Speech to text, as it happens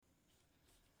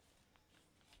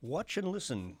Watch and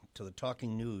listen to the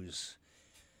Talking News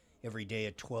every day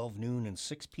at 12 noon and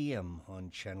 6 p.m. on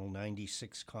Channel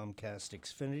 96 Comcast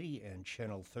Xfinity and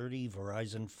Channel 30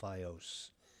 Verizon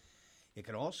Fios. It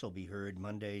can also be heard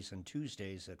Mondays and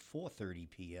Tuesdays at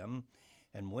 4:30 p.m.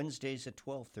 and Wednesdays at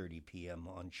 12:30 p.m.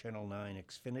 on Channel 9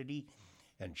 Xfinity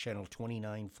and Channel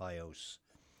 29 Fios.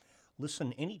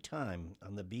 Listen anytime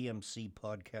on the BMC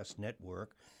Podcast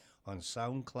Network on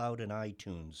SoundCloud and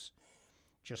iTunes.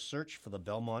 Just search for the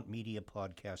Belmont Media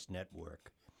Podcast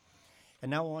Network.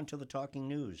 And now on to the Talking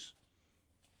News.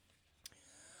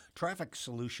 Traffic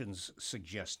Solutions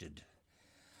Suggested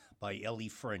by Ellie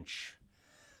French.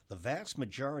 The vast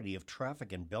majority of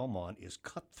traffic in Belmont is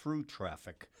cut-through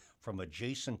traffic from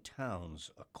adjacent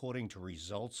towns, according to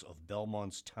results of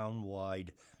Belmont's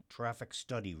town-wide traffic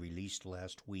study released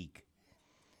last week.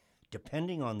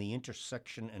 Depending on the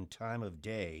intersection and time of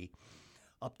day,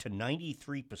 up to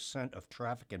 93% of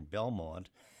traffic in Belmont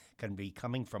can be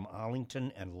coming from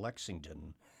Arlington and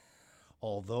Lexington,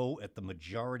 although at the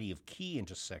majority of key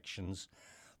intersections,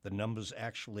 the numbers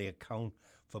actually account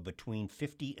for between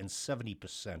 50 and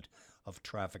 70% of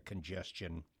traffic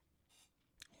congestion.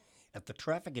 At the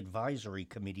Traffic Advisory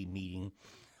Committee meeting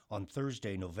on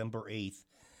Thursday, November 8th,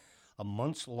 a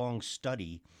months-long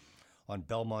study on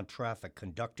Belmont traffic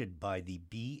conducted by the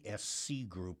BSC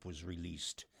Group was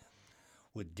released,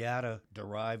 with data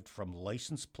derived from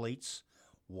license plates,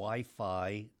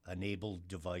 Wi-Fi-enabled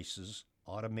devices,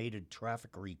 automated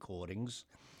traffic recordings,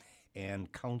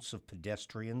 and counts of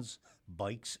pedestrians,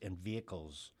 bikes, and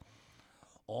vehicles,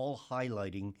 all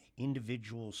highlighting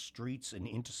individual streets and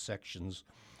intersections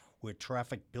where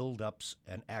traffic buildups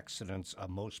and accidents are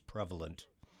most prevalent.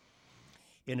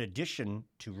 In addition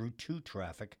to Route 2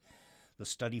 traffic, the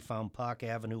study found Park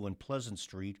Avenue and Pleasant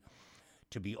Street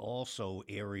to be also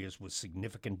areas with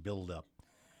significant buildup.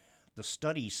 The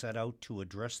study set out to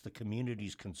address the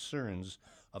community's concerns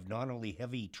of not only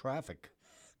heavy traffic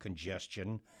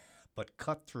congestion, but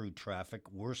cut-through traffic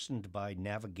worsened by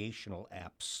navigational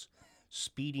apps,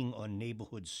 speeding on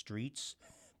neighborhood streets,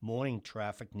 morning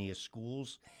traffic near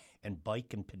schools, and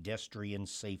bike and pedestrian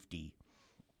safety.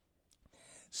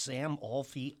 Sam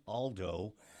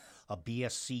Alfie-Aldo, a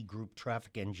BSC Group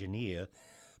traffic engineer,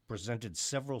 presented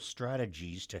several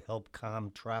strategies to help calm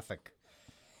traffic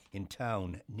in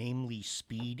town, namely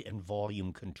speed and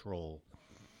volume control.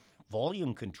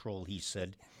 Volume control, he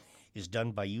said, is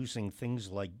done by using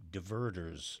things like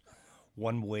diverters,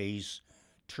 one-ways,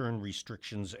 turn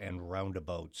restrictions, and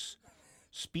roundabouts.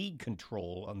 Speed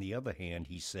control, on the other hand,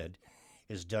 he said,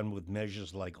 is done with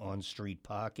measures like on-street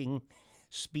parking,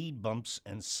 speed bumps,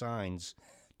 and signs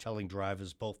telling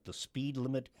drivers both the speed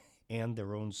limit and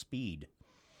their own speed.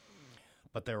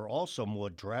 But there are also more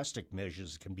drastic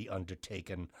measures that can be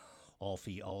undertaken,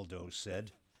 Alfie-Aldo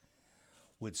said.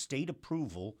 With state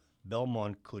approval,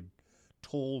 Belmont could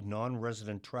toll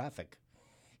non-resident traffic,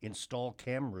 install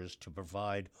cameras to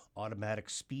provide automatic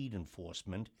speed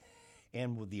enforcement,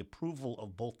 and with the approval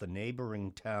of both the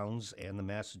neighboring towns and the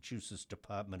Massachusetts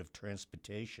Department of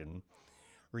Transportation,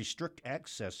 restrict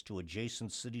access to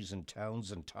adjacent cities and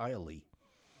towns entirely.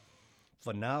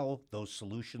 For now, those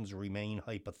solutions remain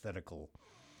hypothetical.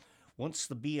 Once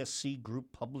the BSC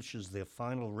Group publishes their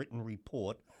final written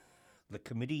report, the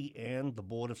committee and the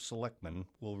Board of Selectmen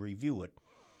will review it,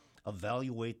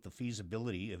 evaluate the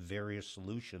feasibility of various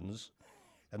solutions,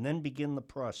 and then begin the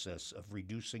process of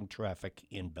reducing traffic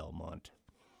in Belmont.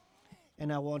 And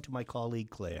now on to my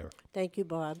colleague Claire. Thank you,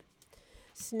 Bob.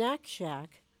 Snack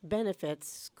Shack benefits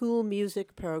school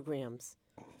music programs.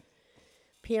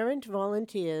 Parent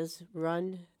volunteers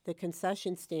run the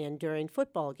concession stand during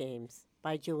football games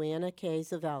by Joanna K.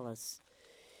 Zavelis.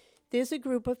 There's a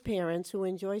group of parents who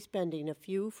enjoy spending a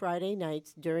few Friday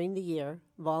nights during the year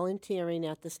volunteering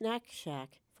at the Snack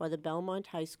Shack for the Belmont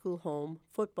High School home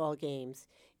football games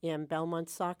and Belmont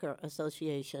Soccer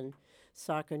Association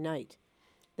Soccer Night.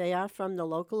 They are from the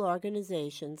local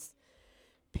organizations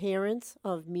Parents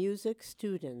of Music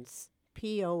Students,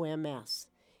 POMS,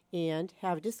 and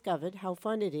have discovered how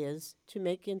fun it is to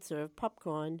make and serve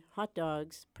popcorn, hot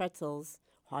dogs, pretzels,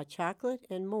 hot chocolate,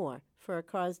 and more for a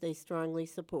cause they strongly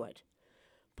support.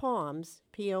 POMS,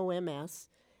 P-O-M-S,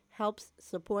 helps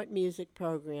support music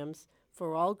programs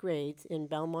for all grades in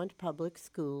Belmont Public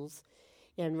Schools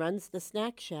and runs the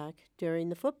Snack Shack during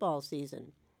the football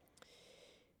season.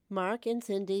 Mark and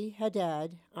Cindy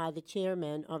Haddad are the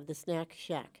chairmen of the Snack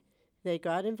Shack. They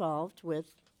got involved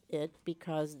with it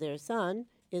because their son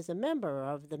is a member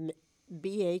of the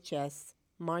BHS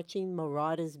Marching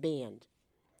Marauders Band.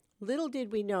 Little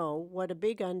did we know what a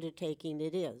big undertaking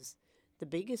it is. The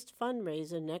biggest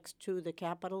fundraiser next to the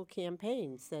capital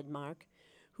campaign, said Mark,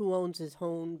 who owns his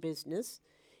own business,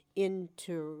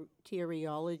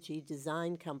 Interiology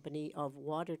Design Company of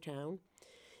Watertown.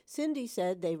 Cindy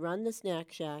said they run the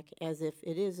snack shack as if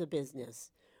it is a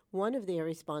business. One of their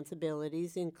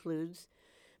responsibilities includes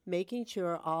making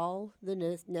sure all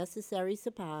the necessary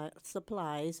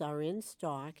supplies are in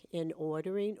stock and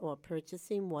ordering or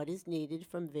purchasing what is needed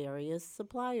from various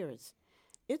suppliers.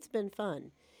 It's been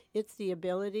fun. It's the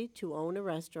ability to own a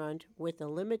restaurant with a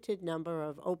limited number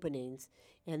of openings,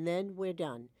 and then we're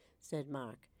done, said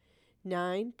Mark.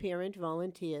 9 parent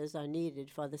volunteers are needed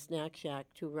for the snack shack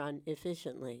to run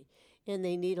efficiently, and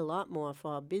they need a lot more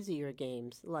for busier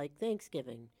games like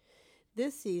Thanksgiving.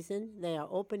 This season, they are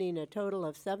opening a total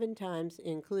of 7 times,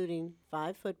 including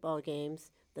 5 football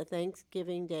games, the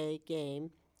Thanksgiving Day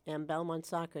game, and Belmont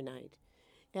Soccer Night.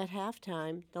 At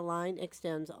halftime, the line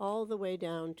extends all the way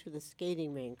down to the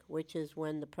skating rink, which is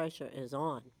when the pressure is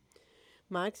on.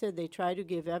 Mark said they try to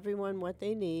give everyone what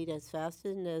they need as fast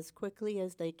and as quickly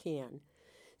as they can.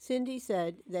 Cindy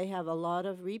said they have a lot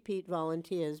of repeat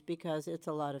volunteers because it's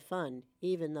a lot of fun,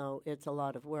 even though it's a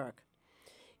lot of work.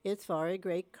 It's for a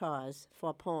great cause,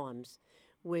 for PALMS,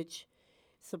 which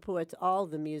supports all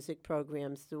the music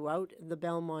programs throughout the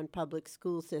Belmont public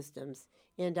school systems,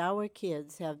 and our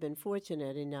kids have been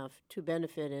fortunate enough to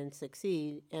benefit and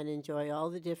succeed and enjoy all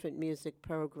the different music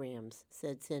programs,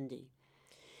 said Cindy.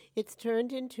 It's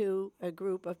turned into a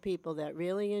group of people that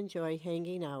really enjoy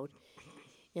hanging out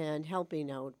and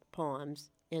helping out PALMS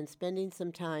and spending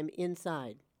some time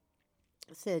inside,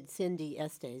 said Cindy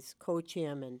Estes,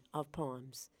 co-chairman of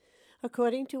PALMS.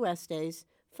 According to Estes,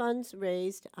 funds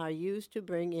raised are used to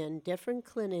bring in different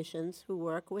clinicians who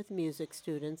work with music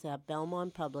students at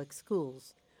Belmont Public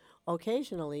Schools.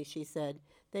 Occasionally, she said,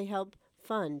 they help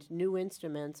fund new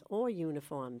instruments or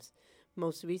uniforms.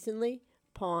 Most recently,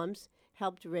 PALMS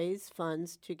helped raise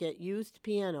funds to get used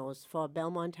pianos for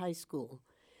Belmont High School.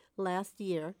 Last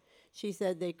year, she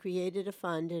said they created a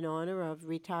fund in honor of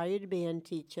retired band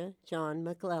teacher John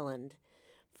McClelland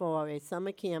for a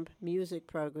summer camp music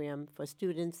program for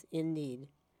students in need.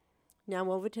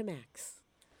 Now over to Max.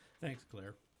 Thanks,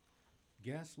 Claire.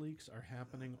 Gas leaks are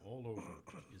happening all over.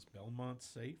 Is Belmont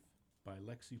safe? By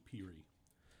Lexi Peary.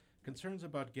 Concerns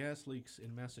about gas leaks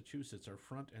in Massachusetts are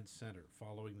front and center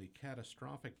following the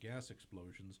catastrophic gas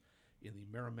explosions in the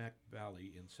Merrimack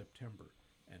Valley in September,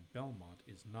 and Belmont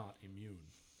is not immune.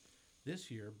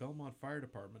 This year, Belmont Fire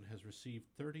Department has received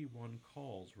 31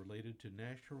 calls related to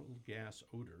natural gas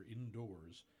odor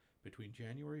indoors between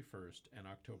January 1st and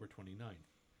October 29th.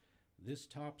 This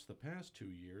tops the past 2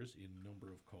 years in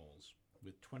number of calls,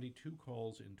 with 22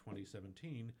 calls in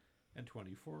 2017 and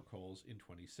 24 calls in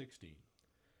 2016.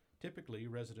 Typically,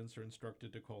 residents are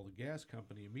instructed to call the gas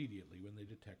company immediately when they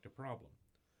detect a problem.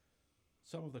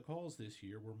 Some of the calls this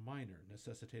year were minor,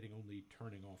 necessitating only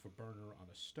turning off a burner on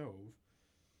a stove,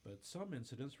 but some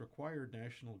incidents required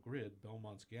National Grid,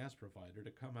 Belmont's gas provider, to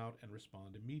come out and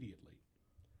respond immediately.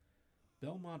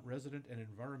 Belmont resident and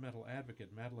environmental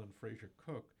advocate Madeline Fraser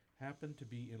Cook happened to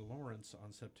be in Lawrence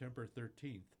on September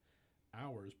 13th,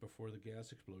 hours before the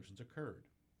gas explosions occurred.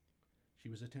 She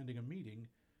was attending a meeting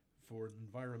for an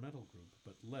environmental group,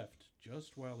 but left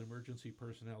just while emergency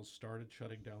personnel started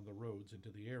shutting down the roads into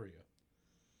the area.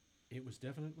 It was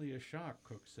definitely a shock,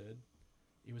 Cook said.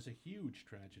 It was a huge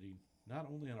tragedy, not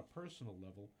only on a personal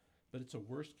level, but it's a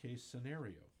worst-case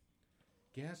scenario.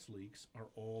 Gas leaks are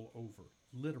all over,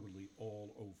 literally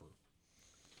all over.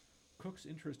 Cook's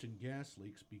interest in gas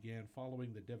leaks began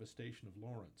following the devastation of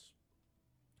Lawrence.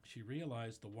 She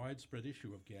realized the widespread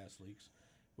issue of gas leaks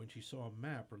when she saw a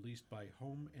map released by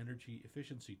Home Energy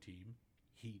Efficiency Team,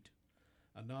 HEAT,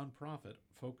 a nonprofit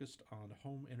focused on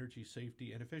home energy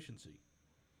safety and efficiency.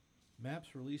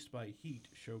 Maps released by HEAT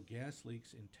show gas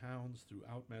leaks in towns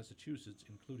throughout Massachusetts,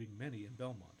 including many in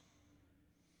Belmont.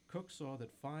 Cook saw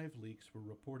that 5 leaks were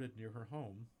reported near her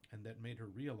home, and that made her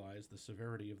realize the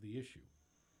severity of the issue.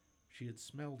 She had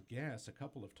smelled gas a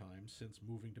couple of times since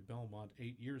moving to Belmont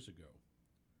 8 years ago.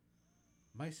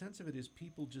 My sense of it is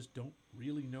people just don't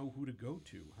really know who to go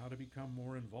to, how to become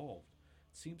more involved.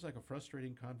 It seems like a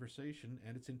frustrating conversation,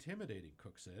 and it's intimidating,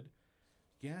 Cook said.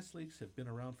 Gas leaks have been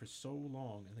around for so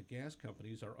long, and the gas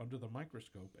companies are under the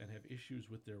microscope and have issues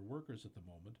with their workers at the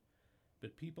moment,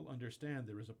 but people understand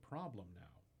there is a problem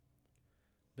now.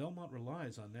 Belmont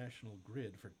relies on National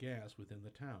Grid for gas within the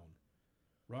town.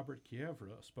 Robert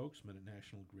Kievra, a spokesman at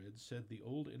National Grid, said the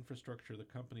old infrastructure the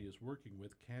company is working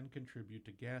with can contribute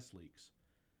to gas leaks.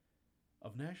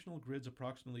 Of National Grid's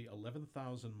approximately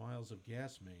 11,000 miles of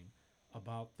gas main,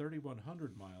 about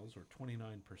 3,100 miles, or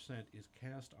 29%, is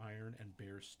cast iron and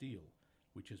bare steel,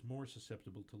 which is more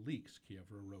susceptible to leaks,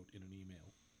 Kievra wrote in an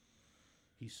email.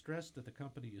 He stressed that the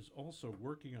company is also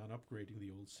working on upgrading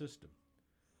the old system.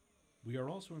 We are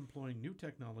also employing new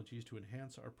technologies to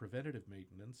enhance our preventative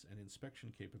maintenance and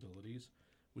inspection capabilities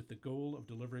with the goal of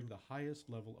delivering the highest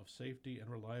level of safety and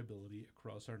reliability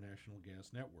across our national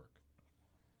gas network.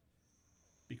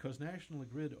 Because National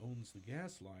Grid owns the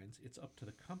gas lines, it's up to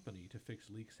the company to fix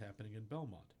leaks happening in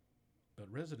Belmont.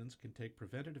 But residents can take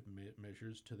preventative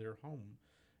measures to their home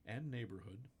and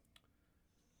neighborhood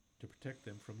to protect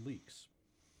them from leaks.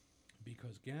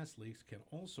 Because gas leaks can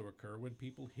also occur when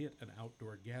people hit an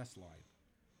outdoor gas line.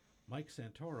 Mike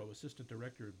Santoro, Assistant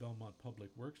Director of Belmont Public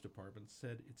Works Department,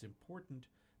 said it's important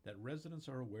that residents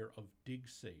are aware of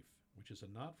DigSafe, which is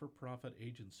a not-for-profit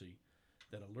agency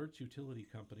that alerts utility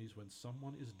companies when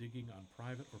someone is digging on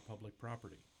private or public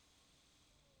property.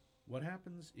 What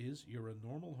happens is you're a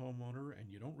normal homeowner and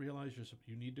you don't realize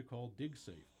you need to call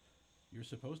DigSafe. You're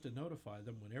supposed to notify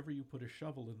them whenever you put a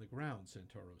shovel in the ground,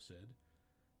 Santoro said.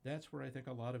 That's where I think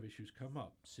a lot of issues come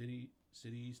up.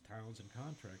 Cities, towns, and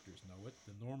contractors know it.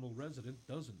 The normal resident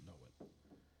doesn't know it.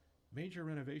 Major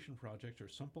renovation projects are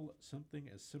something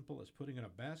as simple as putting in a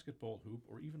basketball hoop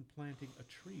or even planting a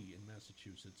tree in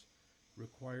Massachusetts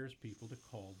requires people to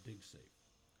call DigSafe.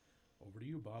 Over to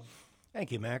you, Bob.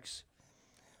 Thank you, Max.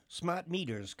 Smart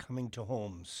Meters Coming to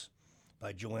Homes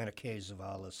by Joanna K.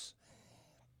 Zavalis.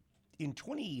 In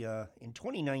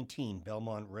 2019,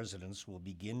 Belmont residents will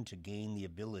begin to gain the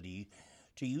ability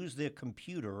to use their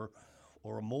computer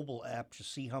or a mobile app to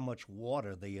see how much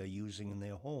water they are using in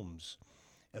their homes,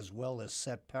 as well as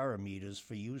set parameters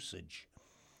for usage.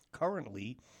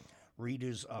 Currently,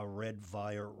 readers are read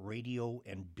via radio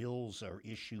and bills are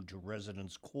issued to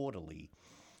residents quarterly,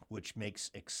 which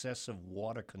makes excessive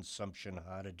water consumption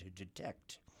harder to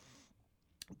detect.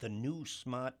 The new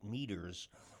smart meters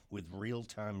with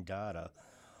real-time data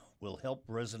will help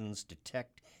residents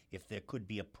detect if there could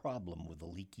be a problem with a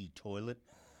leaky toilet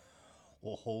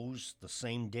or hose the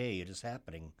same day it is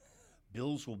happening.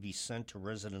 Bills will be sent to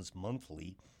residents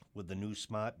monthly with the new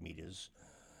smart meters,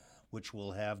 which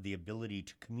will have the ability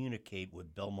to communicate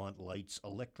with Belmont Light's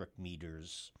electric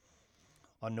meters.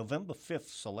 On November 5th,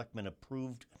 Selectmen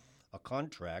approved a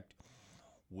contract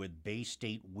with Bay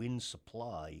State Wind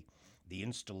Supply, the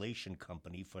installation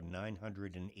company, for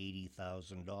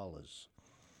 $980,000.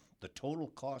 The total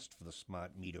cost for the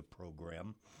smart meter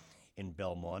program in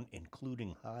Belmont,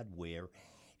 including hardware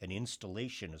and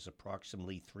installation, is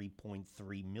approximately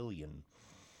 $3.3 million,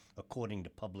 according to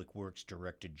Public Works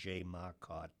Director Jay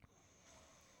Marcotte.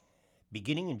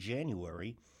 Beginning in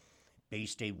January, Bay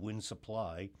State Wind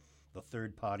Supply, the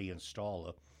third-party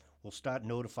installer, will start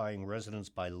notifying residents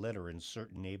by letter in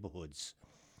certain neighborhoods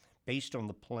based on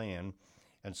the plan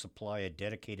and supply a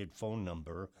dedicated phone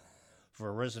number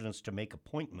for residents to make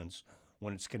appointments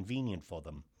when it's convenient for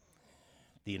them.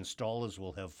 The installers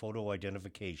will have photo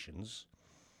identifications.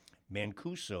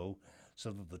 Mancuso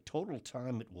said that the total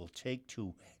time it will take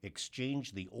to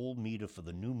exchange the old meter for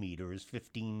the new meter is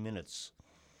 15 minutes.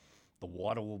 The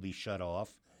water will be shut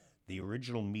off, the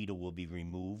original meter will be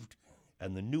removed,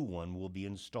 and the new one will be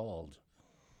installed.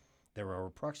 There are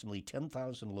approximately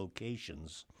 10,000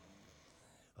 locations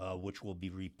which will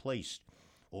be replaced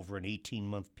over an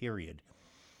 18-month period,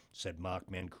 said Mark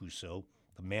Mancuso,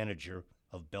 the manager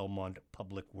of Belmont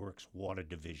Public Works Water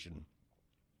Division.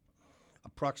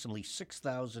 Approximately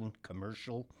 6,000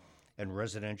 commercial and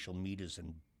residential meters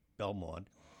in Belmont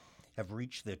have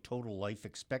reached their total life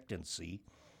expectancy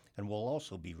and will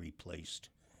also be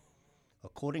replaced.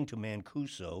 According to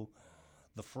Mancuso,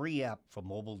 the free app for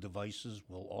mobile devices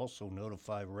will also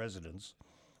notify residents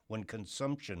when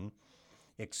consumption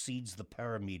exceeds the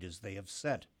parameters they have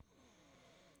set.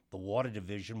 The Water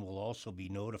Division will also be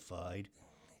notified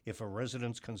if a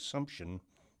resident's consumption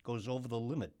goes over the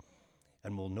limit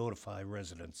and will notify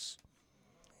residents.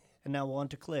 And now on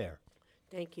to Claire.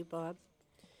 Thank you, Bob.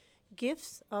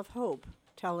 Gifts of Hope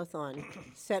telethon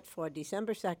set for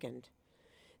December 2nd.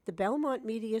 The Belmont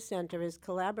Media Center is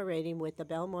collaborating with the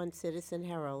Belmont Citizen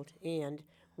Herald and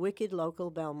Wicked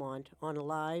Local Belmont on a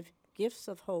live Gifts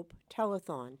of Hope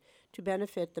telethon to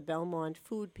benefit the Belmont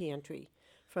Food Pantry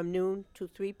from noon to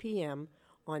 3 p.m.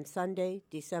 on Sunday,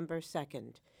 December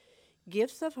 2nd.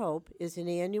 Gifts of Hope is an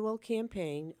annual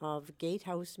campaign of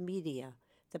Gatehouse Media,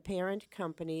 the parent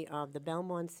company of the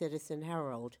Belmont Citizen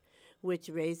Herald, which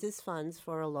raises funds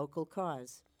for a local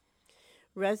cause.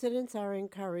 Residents are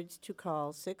encouraged to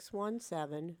call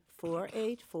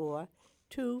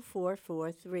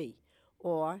 617-484-2443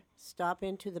 or stop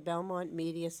into the Belmont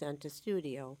Media Center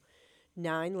studio,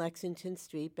 9 Lexington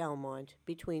Street, Belmont,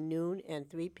 between noon and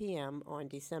 3 p.m. on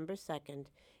December 2nd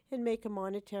and make a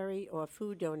monetary or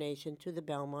food donation to the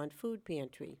Belmont Food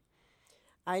Pantry.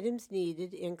 Items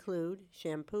needed include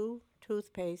shampoo,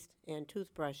 toothpaste, and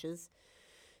toothbrushes,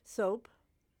 soap,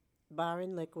 bar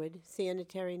and liquid,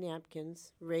 sanitary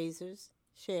napkins, razors,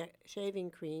 shaving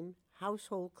cream,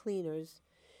 household cleaners,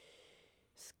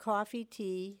 coffee,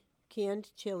 tea,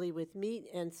 canned chili with meat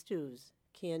and stews,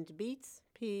 canned beets,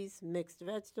 peas, mixed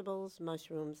vegetables,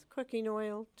 mushrooms, cooking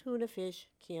oil, tuna fish,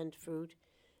 canned fruit,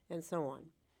 and so on.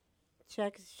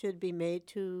 Checks should be made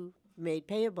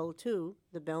payable to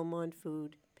the Belmont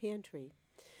Food Pantry.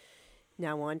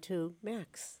 Now on to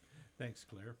Max. Thanks,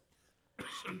 Claire.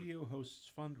 Studio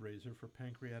hosts fundraiser for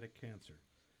pancreatic cancer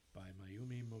by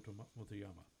Mayumi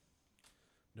Motoyama.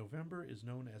 November is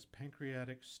known as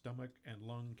Pancreatic, Stomach, and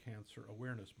Lung Cancer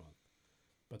Awareness Month,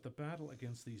 but the battle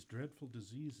against these dreadful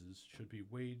diseases should be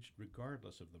waged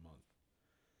regardless of the month.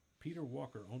 Peter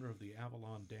Walker, owner of the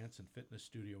Avalon Dance and Fitness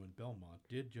Studio in Belmont,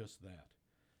 did just that.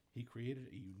 He created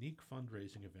a unique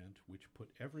fundraising event which put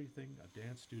everything a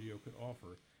dance studio could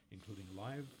offer, including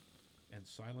live and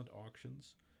silent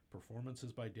auctions,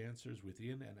 performances by dancers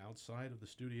within and outside of the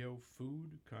studio,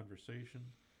 food, conversation,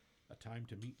 a time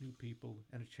to meet new people,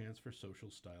 and a chance for social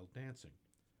style dancing.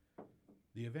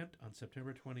 The event on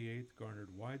September 28th garnered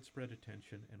widespread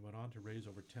attention and went on to raise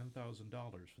over $10,000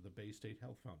 for the Bay State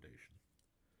Health Foundation.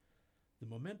 The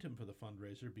momentum for the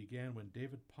fundraiser began when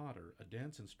David Potter, a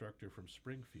dance instructor from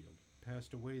Springfield,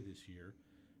 passed away this year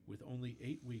with only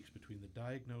 8 weeks between the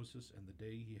diagnosis and the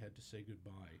day he had to say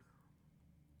goodbye.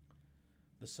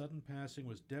 The sudden passing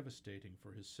was devastating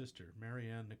for his sister,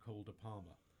 Marianne Nicole De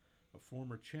Palma, a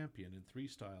former champion in 3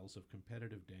 styles of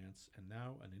competitive dance and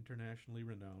now an internationally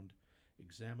renowned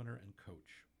examiner and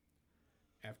coach.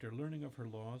 After learning of her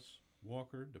loss,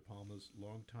 Walker, De Palma's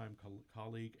longtime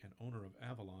colleague and owner of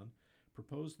Avalon,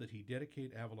 proposed that he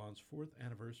dedicate Avalon's 4th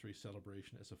anniversary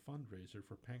celebration as a fundraiser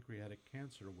for pancreatic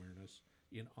cancer awareness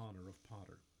in honor of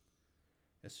Potter.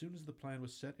 As soon as the plan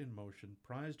was set in motion,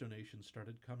 prize donations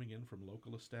started coming in from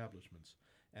local establishments,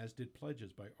 as did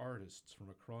pledges by artists from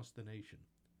across the nation.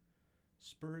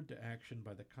 Spurred to action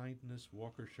by the kindness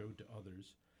Walker showed to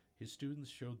others, his students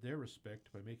showed their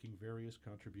respect by making various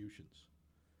contributions.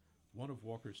 One of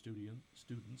Walker's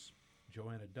students,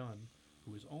 Joanna Dunn,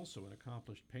 who is also an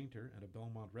accomplished painter and a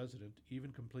Belmont resident,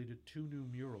 even completed 2 new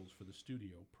murals for the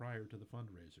studio prior to the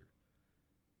fundraiser.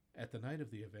 At the night of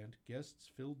the event, guests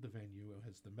filled the venue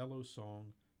as the mellow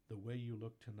song, "The Way You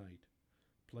Look Tonight,"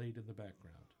 played in the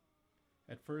background.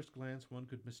 At first glance, one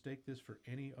could mistake this for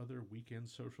any other weekend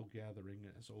social gathering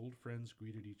as old friends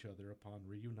greeted each other upon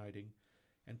reuniting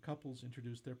and couples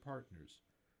introduced their partners,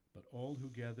 but all who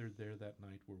gathered there that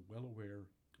night were well aware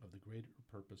of the greater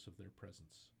purpose of their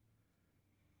presence.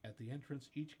 At the entrance,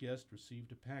 each guest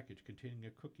received a package containing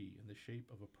a cookie in the shape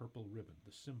of a purple ribbon,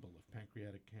 the symbol of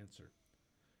pancreatic cancer,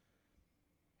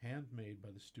 handmade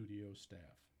by the studio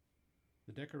staff.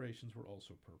 The decorations were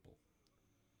also purple.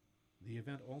 The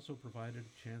event also provided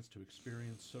a chance to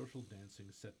experience social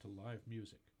dancing set to live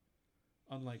music.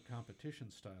 Unlike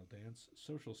competition-style dance,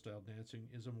 social-style dancing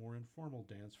is a more informal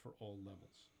dance for all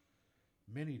levels.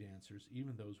 Many dancers,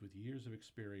 even those with years of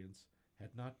experience,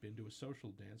 had not been to a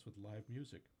social dance with live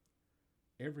music.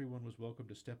 Everyone was welcome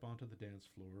to step onto the dance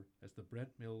floor as the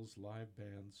Brent Mills live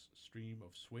band's stream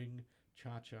of swing,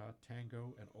 cha-cha,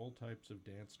 tango, and all types of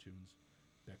dance tunes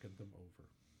beckoned them over.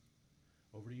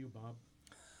 Over to you, Bob.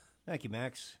 Thank you,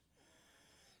 Max.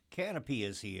 Canopy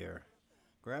is here.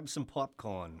 Grab some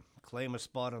popcorn, claim a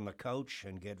spot on the couch,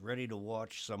 and get ready to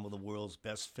watch some of the world's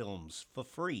best films for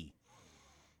free.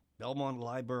 Belmont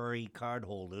Library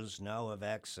cardholders now have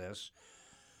access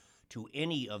to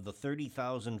any of the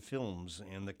 30,000 films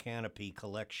in the Canopy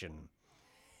collection.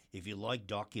 If you like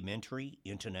documentary,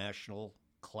 international,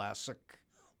 classic,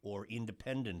 or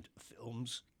independent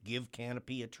films, give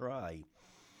Canopy a try.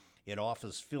 It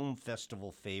offers film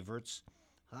festival favorites,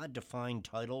 hard-to-find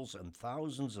titles, and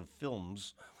thousands of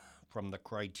films from the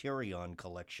Criterion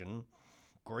Collection,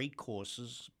 Great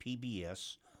Courses,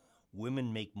 PBS,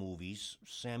 Women Make Movies,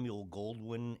 Samuel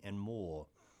Goldwyn, and more.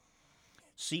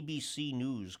 CBC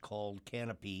News called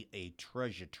Canopy a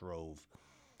treasure trove,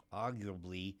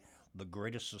 arguably the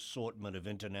greatest assortment of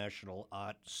international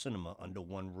art cinema under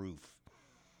one roof.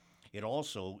 It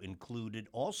also included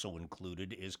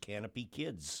is Canopy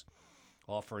Kids,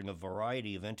 offering a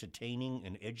variety of entertaining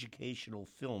and educational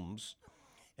films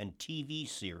and TV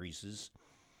series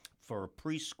for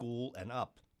preschool and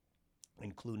up,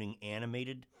 including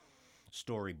animated,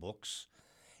 storybooks,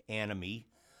 anime,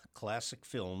 classic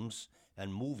films,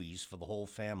 and movies for the whole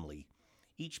family.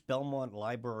 Each Belmont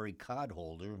Library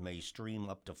cardholder may stream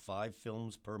up to 5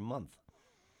 films per month.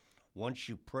 Once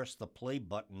you press the play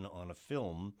button on a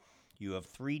film, you have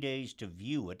 3 days to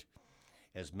view it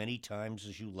as many times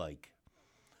as you like.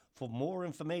 For more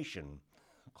information,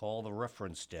 call the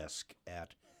reference desk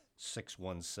at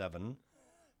 617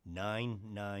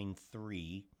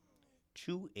 993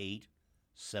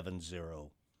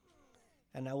 2870.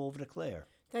 And now over to Claire.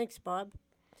 Thanks, Bob.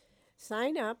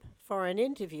 Sign up for an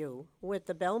interview with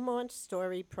the Belmont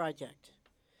Story Project.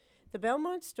 The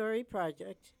Belmont Story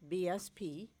Project,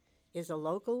 BSP, is a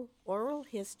local oral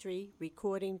history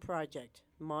recording project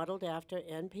modeled after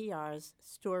NPR's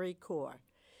StoryCorps.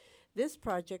 This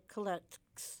project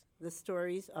collects the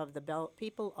stories of the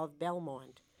people of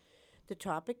Belmont. The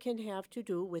topic can have to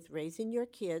do with raising your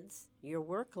kids, your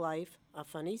work life, a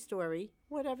funny story,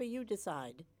 whatever you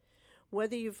decide.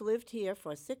 Whether you've lived here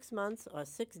for 6 months or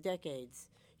 6 decades,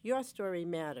 your story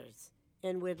matters,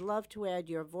 and we'd love to add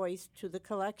your voice to the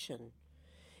collection.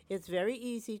 It's very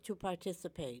easy to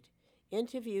participate.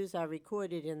 Interviews are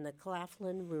recorded in the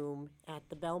Claflin Room at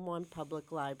the Belmont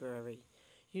Public Library.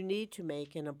 You need to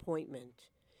make an appointment.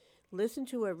 Listen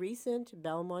to a recent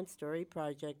Belmont Story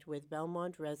Project with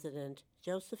Belmont resident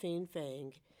Josephine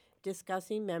Fang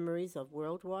discussing memories of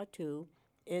World War II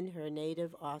in her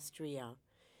native Austria,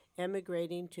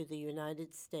 emigrating to the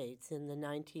United States in the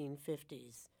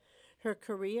 1950s. Her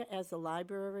career as a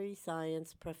library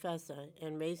science professor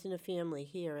and raising a family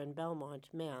here in Belmont,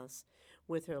 Mass.,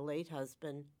 with her late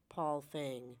husband, Paul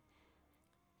Fang.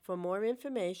 For more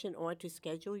information or to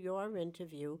schedule your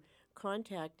interview,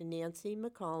 contact Nancy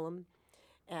McCollum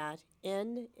at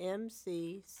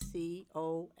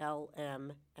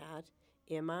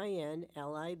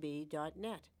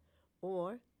nmccolm@minlib.net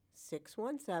or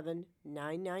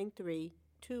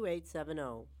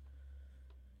 617-993-2870.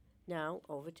 Now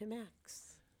over to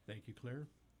Max. Thank you, Claire.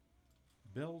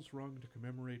 Bells rung to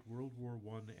commemorate World War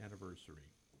I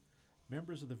anniversary.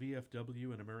 Members of the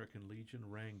VFW and American Legion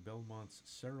rang Belmont's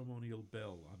ceremonial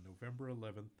bell on November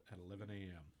 11th at 11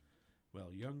 a.m.,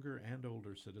 while younger and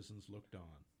older citizens looked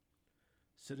on.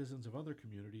 Citizens of other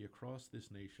community across this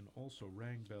nation also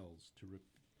rang bells to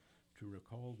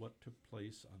recall what took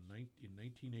place in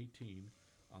 1918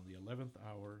 on the 11th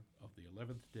hour of the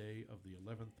 11th day of the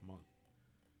 11th month.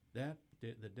 That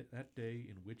day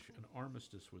in which an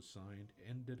armistice was signed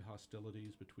ended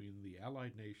hostilities between the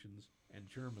Allied nations and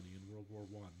Germany in World War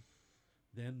I,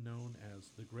 then known as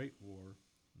the Great War,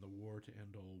 the war to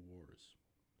end all wars.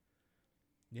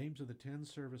 Names of the 10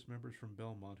 service members from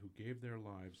Belmont who gave their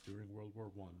lives during World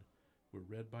War I were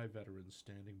read by veterans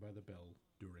standing by the bell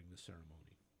during the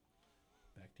ceremony.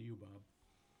 Back to you, Bob.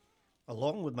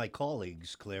 Along with my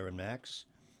colleagues, Claire and Max,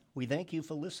 we thank you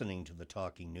for listening to the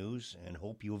Talking News and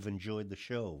hope you have enjoyed the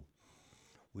show.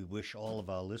 We wish all of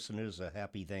our listeners a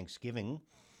happy Thanksgiving,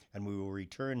 and we will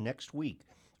return next week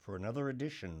for another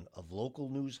edition of local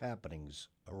news happenings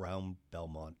around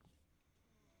Belmont.